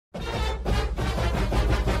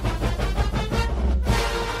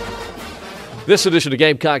This edition of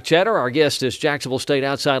Gamecock Chatter, our guest is Jacksonville State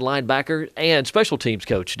outside linebacker and special teams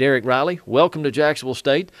coach Daric Riley. Welcome to Jacksonville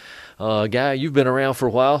State. Guy, you've been around for a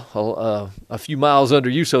while, a few miles under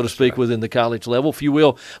you, so to speak, within the college level. If you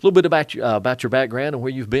will, a little bit about your background and where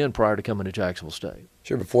you've been prior to coming to Jacksonville State.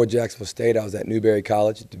 Sure. Before Jacksonville State, I was at Newberry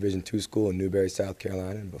College, Division II school in Newberry, South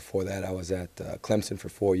Carolina. And before that, I was at Clemson for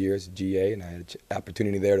 4 years, GA, and I had an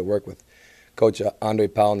opportunity there to work with Coach Andre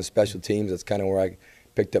Powell in the special teams. That's kind of where I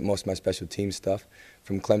picked up most of my special team stuff.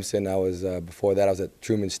 From Clemson, I was before that I was at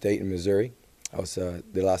Truman State in Missouri. I was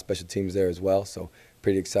did a lot of special teams there as well, so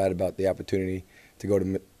pretty excited about the opportunity to go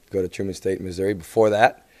to Truman State in Missouri. Before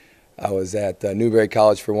that, I was at Newberry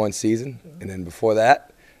College for 1 season, and then before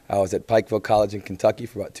that, I was at Pikeville College in Kentucky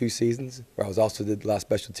for about 2 seasons, where I also did a lot of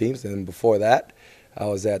special teams. And then before that, I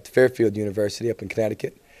was at Fairfield University up in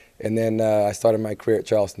Connecticut, and then I started my career at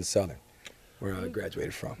Charleston Southern, where I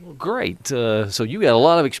graduated from. Well, great. So you got a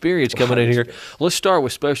lot of experience coming in here. Let's start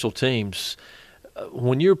with special teams.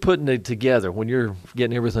 When you're putting it together, when you're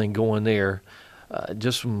getting everything going there,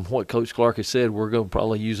 just from what Coach Clark has said, we're going to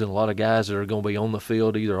probably using a lot of guys that are going to be on the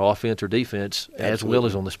field, either offense or defense, as well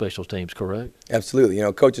as on the special teams, correct? Absolutely. You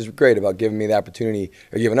know, Coach is great about giving me the opportunity,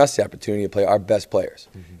 or giving us the opportunity to play our best players,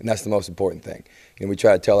 and that's the most important thing. And we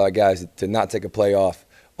try to tell our guys to not take a play off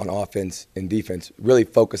on offense and defense, really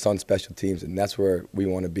focus on special teams, and that's where we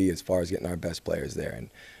want to be as far as getting our best players there. And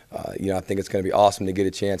you know, I think it's going to be awesome to get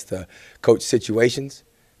a chance to coach situations,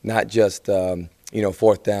 not just you know,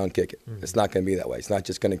 fourth down, kick it. It's not going to be that way. It's not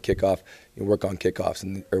just going to kick off, work on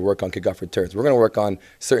kickoffs or work on kickoff returns. We're going to work on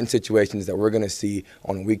certain situations that we're going to see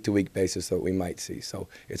on a week-to-week basis that we might see. So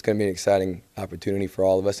it's going to be an exciting opportunity for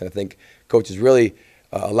all of us, and I think Coach is really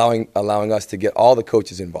allowing us to get all the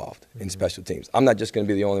coaches involved in special teams. I'm not just going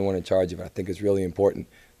to be the only one in charge of it. I think it's really important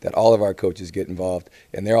that all of our coaches get involved,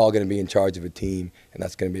 and they're all going to be in charge of a team, and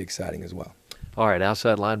that's going to be exciting as well. All right,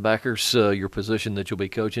 outside linebackers, your position that you'll be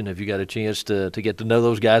coaching, have you got a chance to get to know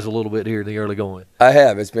those guys a little bit here in the early going? I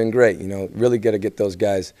have. It's been great. You know, really got to get those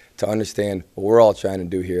guys to understand what we're all trying to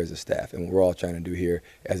do here as a staff and what we're all trying to do here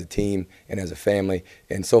as a team and as a family.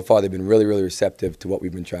 And so far they've been really, really receptive to what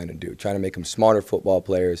we've been trying to do, trying to make them smarter football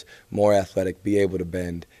players, more athletic, be able to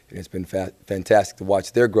bend. And it's been fantastic to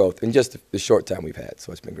watch their growth in just the short time we've had,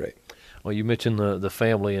 so it's been great. Well, you mentioned the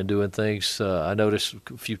family and doing things. I noticed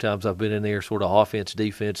a few times I've been in there, sort of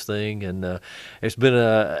offense-defense thing, and it's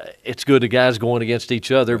good the guys going against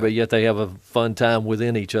each other, but yet they have a fun time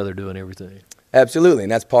within each other doing everything. Absolutely,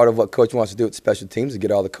 and that's part of what Coach wants to do with special teams, is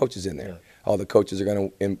get all the coaches in there. Yeah. All the coaches are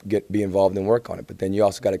going to be involved and work on it, but then you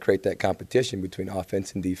also got to create that competition between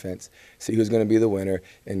offense and defense, see who's going to be the winner,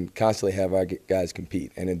 and constantly have our guys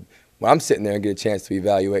compete. And when I'm sitting there and get a chance to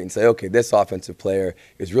evaluate and say, okay, this offensive player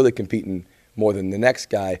is really competing more than the next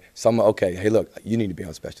guy, so I'm okay, hey, look, you need to be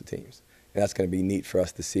on special teams. And that's going to be neat for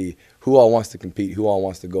us to see who all wants to compete, who all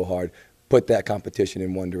wants to go hard, put that competition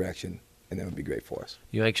in one direction, and that would be great for us.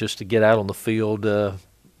 You anxious to get out on the field,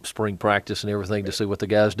 spring practice and everything, to see what the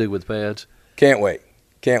guys do with pads? Can't wait.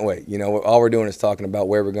 Can't wait. You know, all we're doing is talking about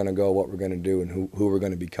where we're going to go, what we're going to do, and who we're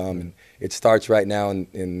going to become. And it starts right now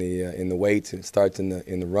in the weights, and it starts in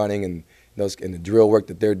the running and in the drill work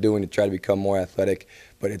that they're doing to try to become more athletic.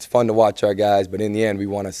 But it's fun to watch our guys. But in the end, we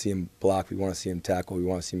want to see them block, we want to see them tackle, we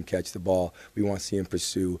want to see them catch the ball, we want to see them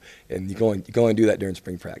pursue. And you can only do that during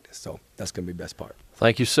spring practice. So that's going to be the best part.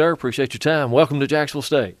 Thank you, sir. Appreciate your time. Welcome to Jacksonville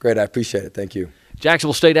State. Great. I appreciate it. Thank you.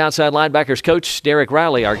 Jacksonville State outside linebackers coach Daric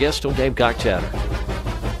Riley, our guest on Gamecock Chatter.